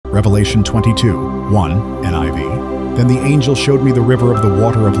Revelation 22:1 NIV. Then the angel showed me the river of the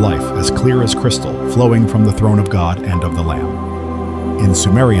water of life, as clear as crystal, flowing from the throne of God and of the Lamb. In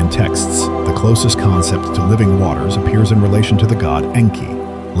Sumerian texts, the closest concept to living waters appears in relation to the god Enki,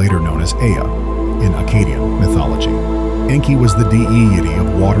 later known as Ea, in Akkadian mythology. Enki was the deity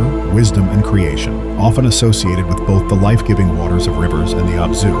of water, wisdom, and creation, often associated with both the life-giving waters of rivers and the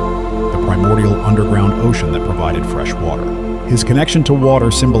Abzu, the primordial underground ocean that provided fresh water. His connection to water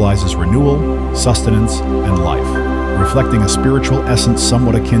symbolizes renewal, sustenance, and life, reflecting a spiritual essence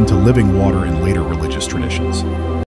somewhat akin to living water in later religious traditions.